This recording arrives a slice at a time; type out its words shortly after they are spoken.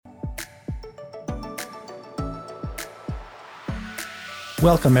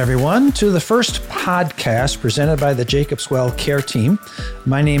Welcome, everyone, to the first podcast presented by the Jacobswell Care Team.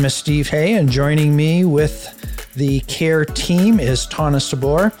 My name is Steve Hay, and joining me with the Care Team is Tana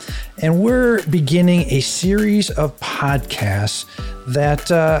Sabor, and we're beginning a series of podcasts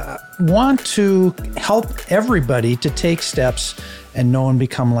that want to help everybody to take steps and know and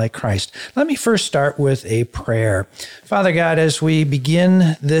become like Christ. Let me first start with a prayer. Father God, as we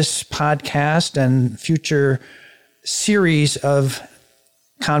begin this podcast and future series of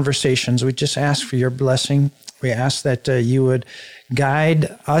conversations, we just ask for your blessing. We ask that you would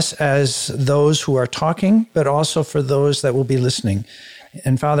guide us as those who are talking, but also for those that will be listening.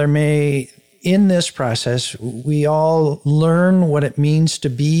 And Father, may in this process, we all learn what it means to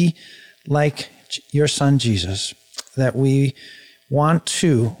be like your Son, Jesus, that we want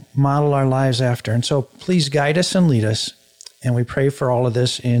to model our lives after. And so please guide us and lead us. And we pray for all of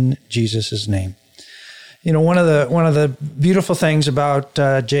this in Jesus' name. You know, one of the beautiful things about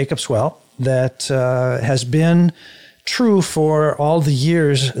Jacobswell that has been true for all the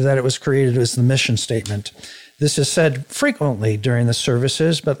years that it was created is the mission statement. This is said frequently during the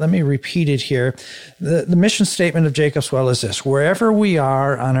services, but let me repeat it here. The mission statement of Jacobswell is this: wherever we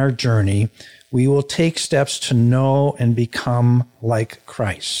are on our journey, we will take steps to know and become like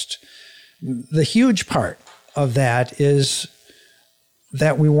Christ. The huge part of that is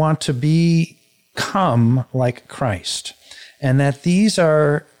that we want to become like Christ, and that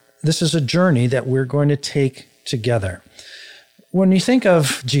this is a journey that we're going to take together. When you think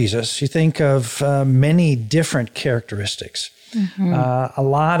of Jesus, you think of many different characteristics. Mm-hmm. A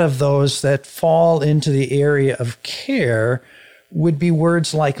lot of those that fall into the area of care would be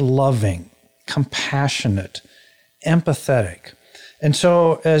words like loving, compassionate, empathetic. And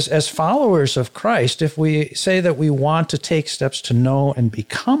so as followers of Christ, if we say that we want to take steps to know and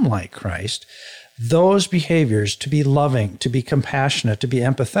become like Christ, those behaviors, to be loving, to be compassionate, to be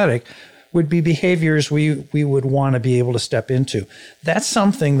empathetic, would be behaviors we would want to be able to step into. That's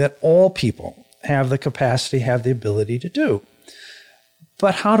something that all people have the capacity, have the ability to do.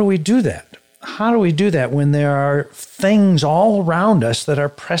 But how do we do that? How do we do that when there are things all around us that are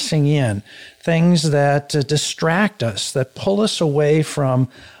pressing in, things that distract us, that pull us away from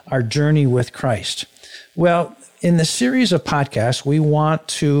our journey with Christ? Well, in the series of podcasts, we want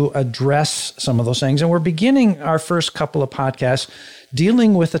to address some of those things. And we're beginning our first couple of podcasts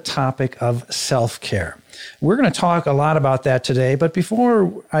dealing with the topic of self-care. We're going to talk a lot about that today. But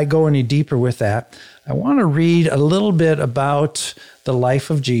before I go any deeper with that, I want to read a little bit about the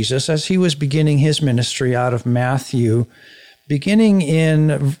life of Jesus as he was beginning his ministry out of Matthew, beginning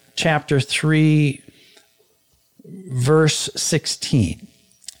in chapter 3, verse 16.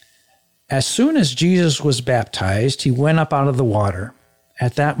 As soon as Jesus was baptized, he went up out of the water.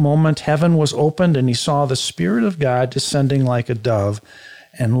 At that moment, heaven was opened, and he saw the Spirit of God descending like a dove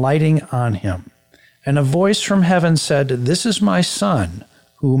and lighting on him. And a voice from heaven said, "This is my Son,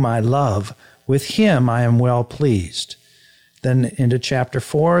 whom I love. With him I am well pleased." Then into chapter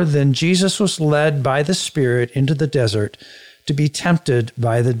 4, then Jesus was led by the Spirit into the desert to be tempted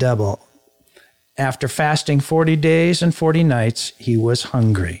by the devil. After fasting 40 days and 40 nights, he was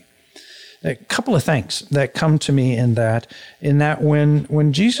hungry. A couple of things that come to me in that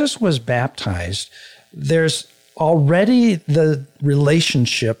when Jesus was baptized, there's already the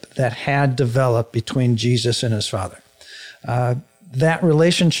relationship that had developed between Jesus and his Father. That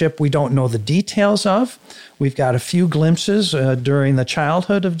relationship we don't know the details of. We've got a few glimpses during the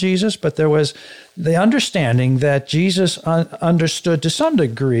childhood of Jesus, but there was the understanding that Jesus understood to some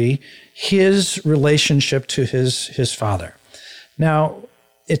degree his relationship to his Father. Now,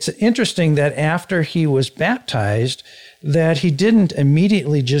 it's interesting that after he was baptized, that he didn't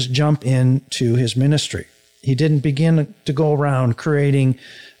immediately just jump into his ministry. He didn't begin to go around creating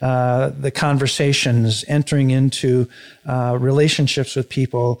the conversations, entering into relationships with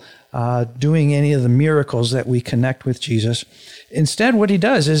people, doing any of the miracles that we connect with Jesus. Instead, what he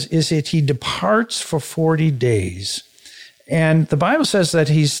does is that he departs for 40 days. And the Bible says that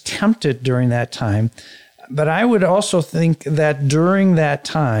he's tempted during that time. But I would also think that during that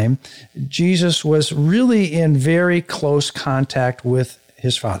time, Jesus was really in very close contact with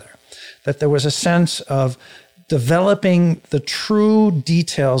his Father, that there was a sense of developing the true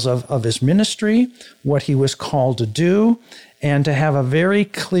details of his ministry, what he was called to do, and to have a very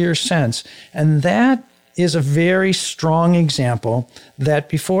clear sense. And that is a very strong example that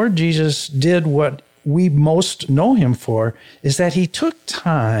before Jesus did what we most know him for, is that he took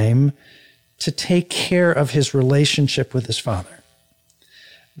time to take care of his relationship with his Father.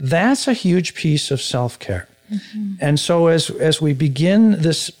 That's a huge piece of self-care. Mm-hmm. And so as we begin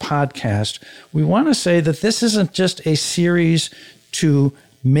this podcast, we want to say that this isn't just a series to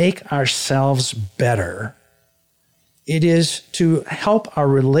make ourselves better. It is to help our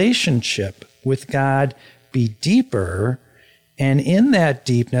relationship with God be deeper, and in that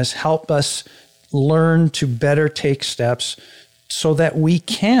deepness, help us learn to better take steps so that we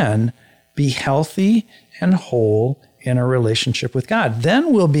can be healthy and whole in our relationship with God.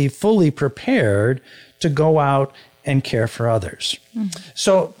 Then we'll be fully prepared to go out and care for others.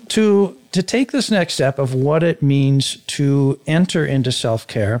 So to take this next step of what it means to enter into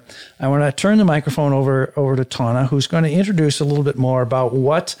self-care, I want to turn the microphone over to Tana, who's going to introduce a little bit more about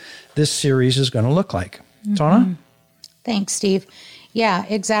what this series is going to look like. Tana? Thanks, Steve. Yeah,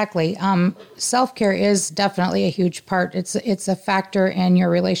 exactly. Self-care is definitely a huge part. It's a factor in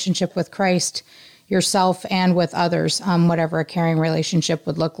your relationship with Christ, yourself, and with others, whatever a caring relationship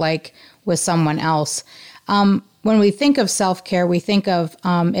would look like with someone else. When we think of self-care, we think of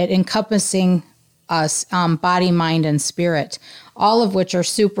it encompassing us, body, mind, and spirit, all of which are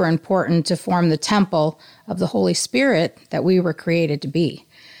super important to form the temple of the Holy Spirit that we were created to be.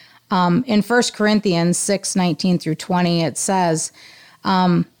 In 1 Corinthians 6:19 through 20, it says,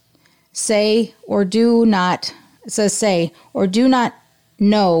 say or do not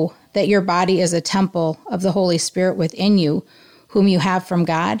know that your body is a temple of the Holy Spirit within you, whom you have from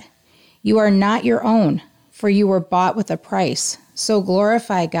God? You are not your own, for you were bought with a price. So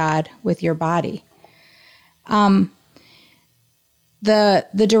glorify God with your body.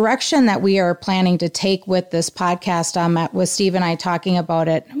 The direction that we are planning to take with this podcast, with Steve and I talking about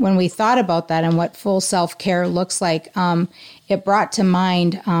it, when we thought about that and what full self-care looks like, it brought to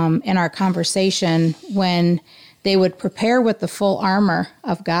mind in our conversation when they would prepare with the full armor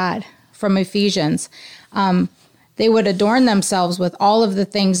of God from Ephesians. They would adorn themselves with all of the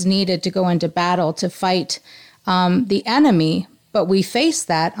things needed to go into battle to fight the enemy, but we face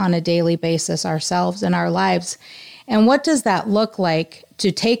that on a daily basis ourselves in our lives. And what does that look like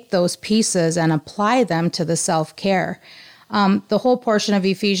to take those pieces and apply them to the self-care? The whole portion of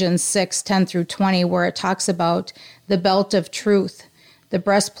Ephesians 6:10 through 20, where it talks about the belt of truth, the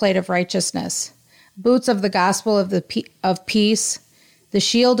breastplate of righteousness, boots of the gospel of peace, the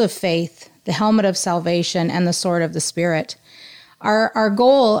shield of faith, the helmet of salvation, and the sword of the Spirit. Our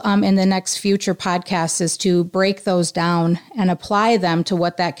goal in the next future podcasts is to break those down and apply them to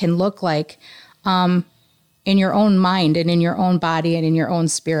what that can look like in your own mind and in your own body and in your own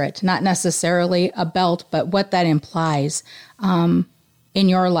spirit. Not necessarily a belt, but what that implies in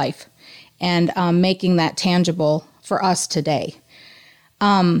your life and making that tangible for us today.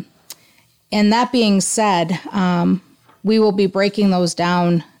 And that being said, we will be breaking those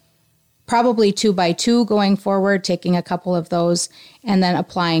down probably 2 by 2 going forward, taking a couple of those and then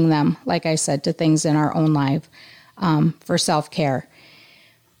applying them, like I said, to things in our own life for self-care.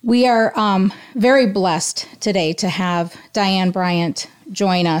 We are very blessed today to have Diane Bryant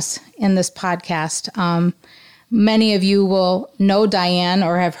join us in this podcast. Many of you will know Diane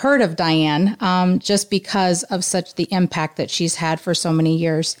or have heard of Diane just because of such the impact that she's had for so many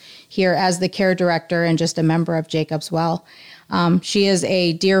years here as the care director and just a member of Jacob's Well. She is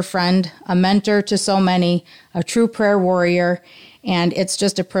a dear friend, a mentor to so many, a true prayer warrior, and it's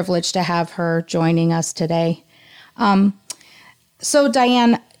just a privilege to have her joining us today. So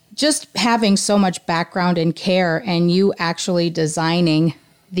Diane, just having so much background in care and you actually designing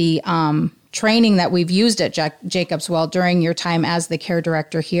the training that we've used at Jacob's Well during your time as the care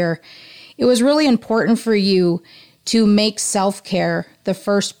director here, it was really important for you to make self-care the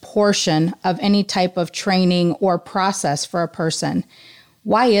first portion of any type of training or process for a person.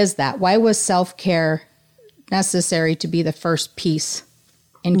 Why is that? Why was self-care necessary to be the first piece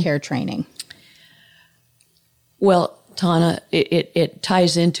in care training? Well, Tana, it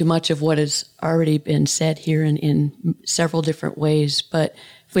ties into much of what has already been said here in several different ways. But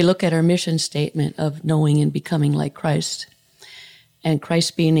if we look at our mission statement of knowing and becoming like Christ, and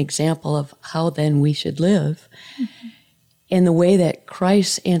Christ being an example of how then we should live, and the way that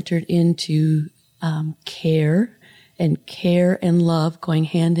Christ entered into care and love going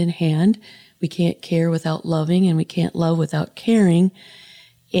hand in hand. We can't care without loving, and we can't love without caring,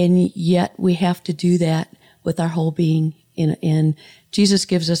 and yet we have to do that with our whole being. And Jesus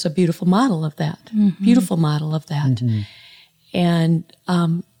gives us a beautiful model of that, beautiful model of that. Mm-hmm. And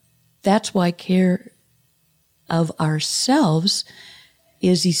that's why care of ourselves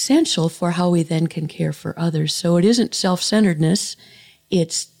is essential for how we then can care for others. So it isn't self-centeredness.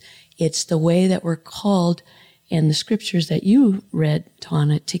 It's the way that we're called in the scriptures that you read,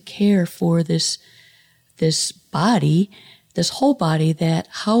 Tana, to care for this body, this whole body that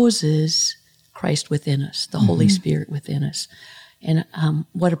houses Christ within us, the Holy Spirit within us. And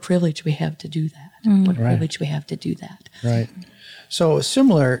what a privilege we have to do that. What a privilege we have to do that. Right. So a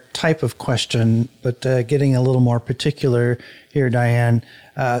similar type of question, but getting a little more particular here, Diane.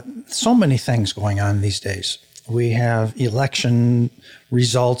 So many things going on these days. We have election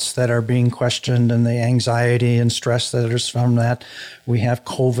results that are being questioned and the anxiety and stress that is from that. We have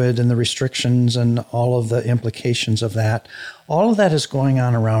COVID and the restrictions and all of the implications of that. All of that is going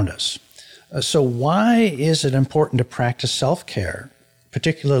on around us. So why is it important to practice self-care,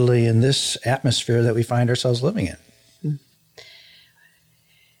 particularly in this atmosphere that we find ourselves living in?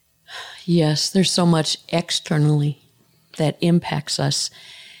 Yes, there's so much externally that impacts us,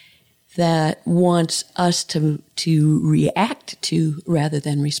 that wants us to react to rather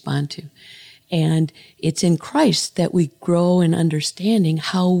than respond to. And it's in Christ that we grow in understanding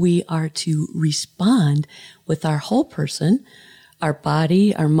how we are to respond with our whole person, our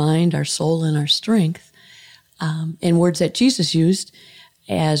body, our mind, our soul, and our strength. And words that Jesus used,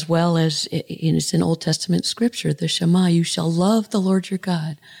 as well as it's in Old Testament scripture, the Shema, you shall love the Lord your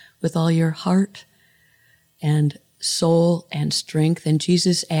God with all your heart and soul and strength. And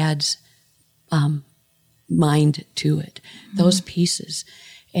Jesus adds mind to it, those pieces.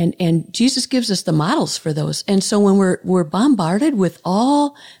 And Jesus gives us the models for those. And so when we're bombarded with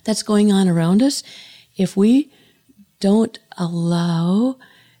all that's going on around us, if we don't allow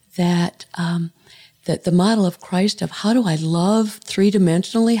that, that the model of Christ of how do I love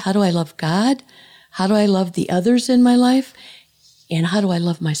three-dimensionally, how do I love God, how do I love the others in my life, and how do I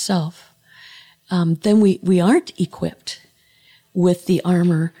love myself, then we aren't equipped with the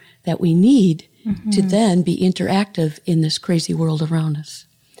armor that we need to then be interactive in this crazy world around us.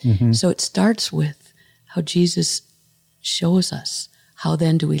 So it starts with how Jesus shows us, how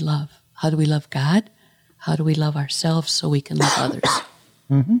then do we love? How do we love God? How do we love ourselves so we can love others?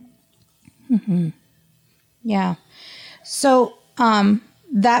 Yeah. So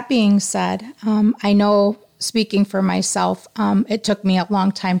that being said, I know, speaking for myself, it took me a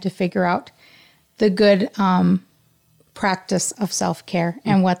long time to figure out the good practice of self-care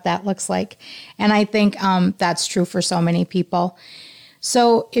and what that looks like. And I think that's true for so many people.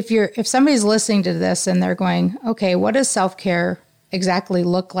 So if somebody's listening to this and they're going, okay, what does self-care exactly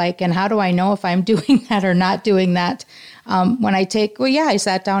look like? And how do I know if I'm doing that or not doing that? When I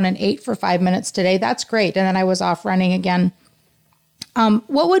sat down and ate for 5 minutes today. That's great. And then I was off running again.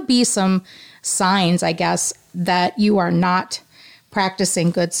 What would be some signs, I guess, that you are not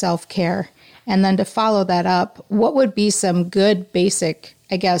practicing good self-care? And then to follow that up, what would be some good basic,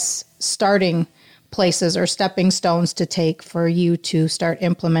 I guess, starting places or stepping stones to take for you to start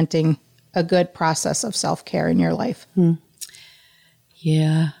implementing a good process of self-care in your life?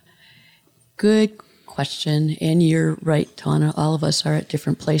 Yeah, good question. And you're right, Tana. All of us are at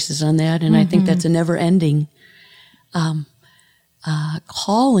different places on that. And I think that's a never-ending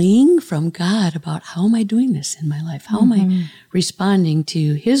calling from God about how am I doing this in my life? How am I responding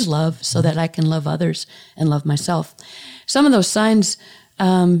to his love so that I can love others and love myself? Some of those signs,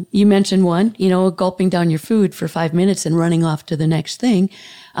 you mentioned one, gulping down your food for 5 minutes and running off to the next thing,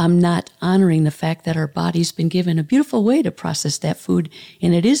 not honoring the fact that our body's been given a beautiful way to process that food,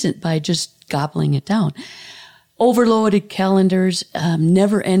 and it isn't by just gobbling it down. Overloaded calendars,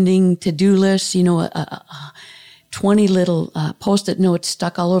 never-ending to-do lists, 20 little Post-it notes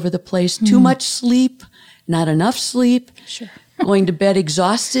stuck all over the place, too much sleep, not enough sleep, going to bed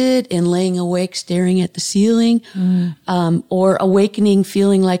exhausted and laying awake staring at the ceiling, or awakening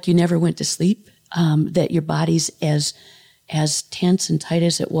feeling like you never went to sleep, that your body's as tense and tight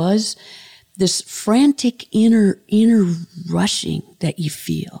as it was. This frantic inner rushing that you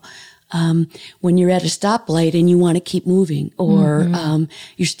feel. When you're at a stoplight and you want to keep moving, or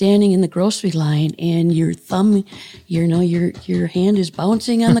you're standing in the grocery line and your thumb, your hand is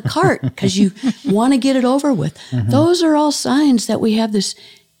bouncing on the cart because you want to get it over with. Those are all signs that we have this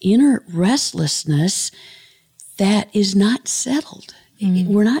inner restlessness that is not settled.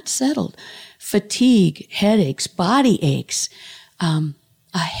 We're not settled. Fatigue, headaches, body aches, a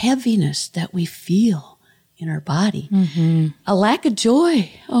heaviness that we feel in our body, a lack of joy.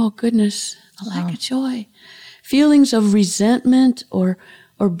 Oh goodness, a lack of joy. Feelings of resentment or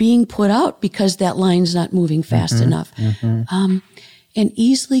being put out because that line's not moving fast enough. And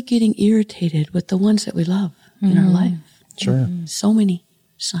easily getting irritated with the ones that we love in our life. Sure. So many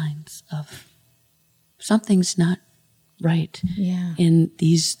signs of something's not right in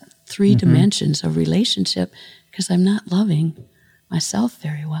these three dimensions of relationship because I'm not loving myself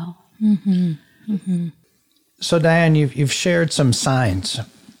very well. So, Diane, you've shared some signs,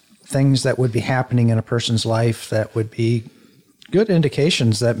 things that would be happening in a person's life that would be good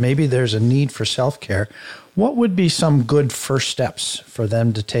indications that maybe there's a need for self-care. What would be some good first steps for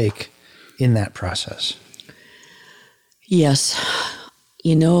them to take in that process? Yes.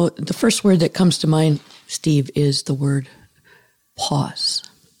 You know, the first word that comes to mind, Steve, is the word pause.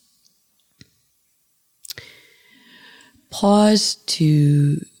 Pause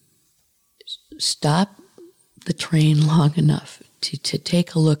to stop the train long enough to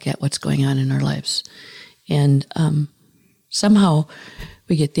take a look at what's going on in our lives. And somehow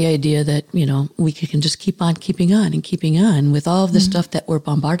we get the idea that, you know, we can just keep on keeping on with all of the stuff that we're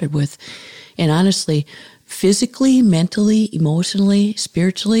bombarded with. And honestly, physically, mentally, emotionally,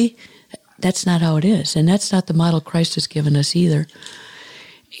 spiritually, that's not how it is. And that's not the model Christ has given us either.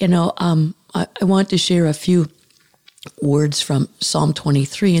 You know, I want to share a few words from Psalm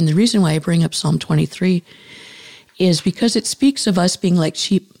 23. And the reason why I bring up Psalm 23 is because it speaks of us being like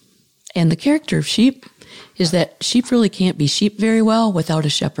sheep. And the character of sheep is that sheep really can't be sheep very well without a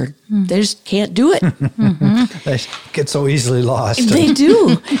shepherd. They just can't do it. They get so easily lost. They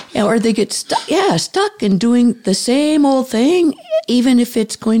do. Or they get stuck in doing the same old thing, even if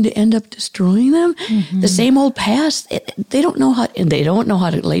it's going to end up destroying them. The same old past. They don't know how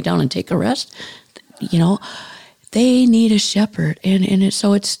to lay down and take a rest. You know, they need a shepherd.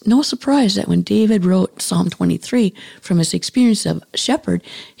 So it's no surprise that when David wrote Psalm 23 from his experience of a shepherd,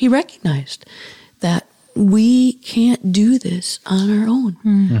 he recognized that we can't do this on our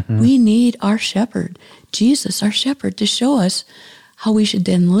own. We need our shepherd, Jesus, our shepherd, to show us how we should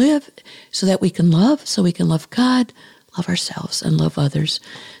then live so that we can love God, love ourselves, and love others.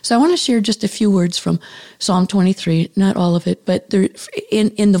 So I want to share just a few words from Psalm 23, not all of it, but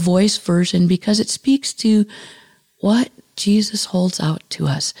in the Voice version, because it speaks to what Jesus holds out to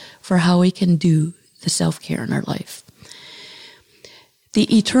us for how we can do the self-care in our life.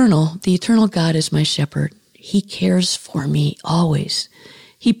 The eternal God is my shepherd. He cares for me always.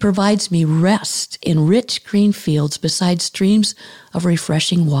 He provides me rest in rich green fields beside streams of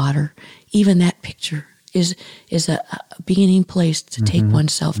refreshing water. Even that picture is a beginning place to take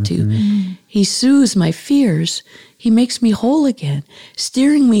oneself to. He soothes my fears. He makes me whole again,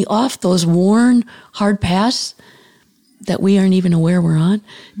 steering me off those worn, hard paths that we aren't even aware we're on,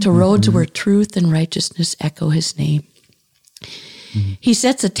 to roads where truth and righteousness echo his name. He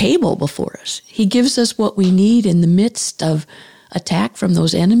sets a table before us. He gives us what we need in the midst of attack from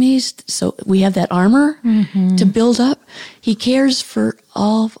those enemies, so we have that armor to build up. He cares for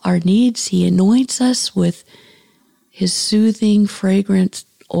all of our needs. He anoints us with his soothing, fragrant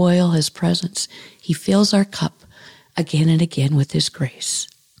oil, his presence. He fills our cup again and again with his grace.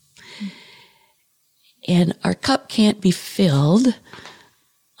 And our cup can't be filled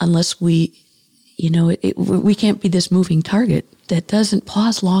unless we can't be this moving target that doesn't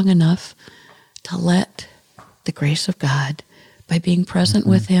pause long enough to let the grace of God, by being present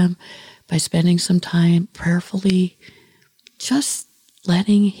with him, by spending some time prayerfully, just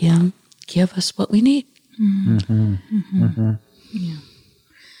letting him give us what we need. Yeah.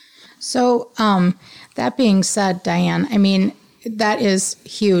 So that being said, Diane, I mean, that is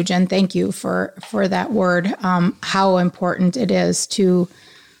huge, and thank you for that word, how important it is to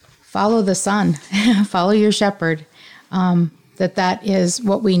follow the Son, follow your shepherd, that is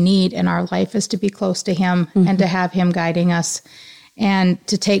what we need in our life, is to be close to him and to have him guiding us, and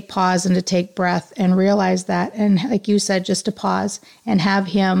to take pause and to take breath and realize that. And like you said, just to pause and have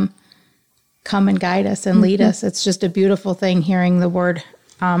him come and guide us and lead us. It's just a beautiful thing hearing the word.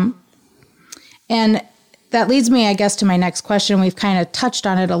 And that leads me, I guess, to my next question. We've kind of touched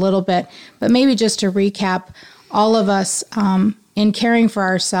on it a little bit, but maybe just to recap, all of us in caring for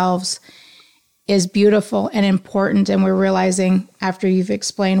ourselves is beautiful and important. And we're realizing, after you've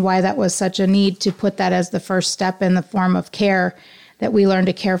explained why that was such a need to put that as the first step in the form of care, that we learn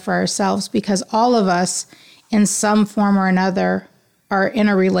to care for ourselves, because all of us in some form or another are in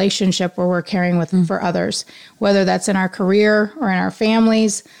a relationship where we're caring for others, whether that's in our career or in our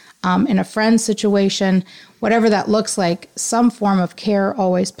families, in a friend situation, whatever that looks like, some form of care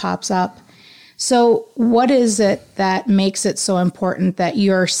always pops up. So what is it that makes it so important that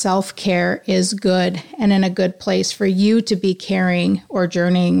your self-care is good and in a good place for you to be caring or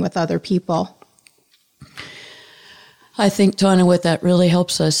journeying with other people? I think, Tana, what that really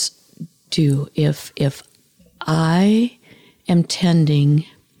helps us do, if I am tending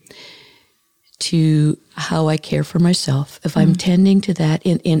to how I care for myself, if I'm tending to that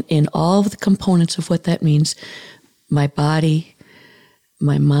in all of the components of what that means, my body,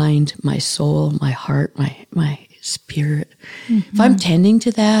 my mind, my soul, my heart, my spirit, if I'm tending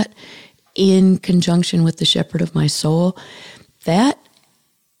to that in conjunction with the shepherd of my soul, that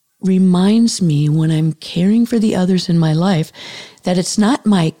reminds me, when I'm caring for the others in my life, that it's not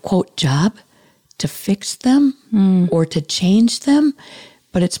my, quote, job to fix them or to change them,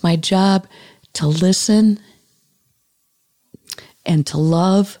 but it's my job to listen and to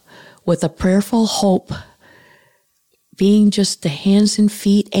love with a prayerful hope, being just the hands and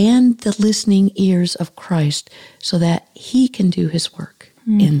feet and the listening ears of Christ so that he can do his work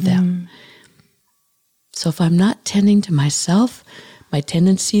in them. So if I'm not tending to myself, my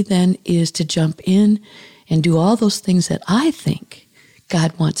tendency then is to jump in and do all those things that I think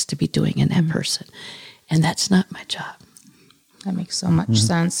God wants to be doing in that person. And that's not my job. That makes so much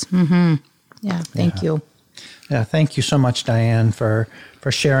sense. Yeah, thank you. Yeah, thank you so much, Diane, for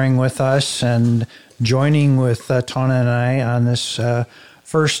sharing with us and joining with Tana and I on this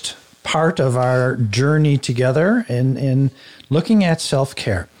first part of our journey together in looking at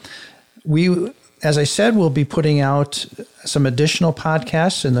self-care. We, as I said, we'll be putting out some additional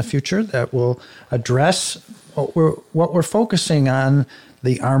podcasts in the future that will address what we're focusing on,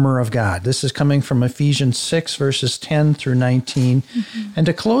 the armor of God. This is coming from Ephesians 6, verses 10 through 19. And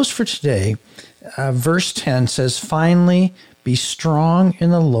to close for today, verse 10 says, "Finally, be strong in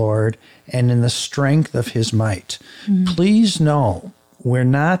the Lord and in the strength of his might." Please know, we're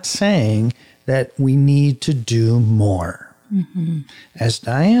not saying that we need to do more. As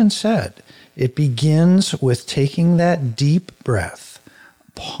Diane said, it begins with taking that deep breath,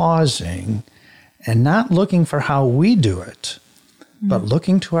 pausing, and not looking for how we do it, but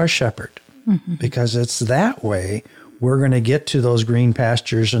looking to our shepherd, because it's that way we're going to get to those green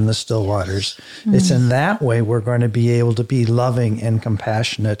pastures and the still waters. It's in that way we're going to be able to be loving and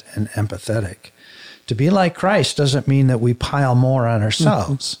compassionate and empathetic. To be like Christ doesn't mean that we pile more on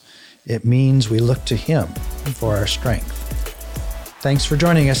ourselves. It means we look to him for our strength. Thanks for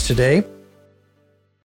joining us today.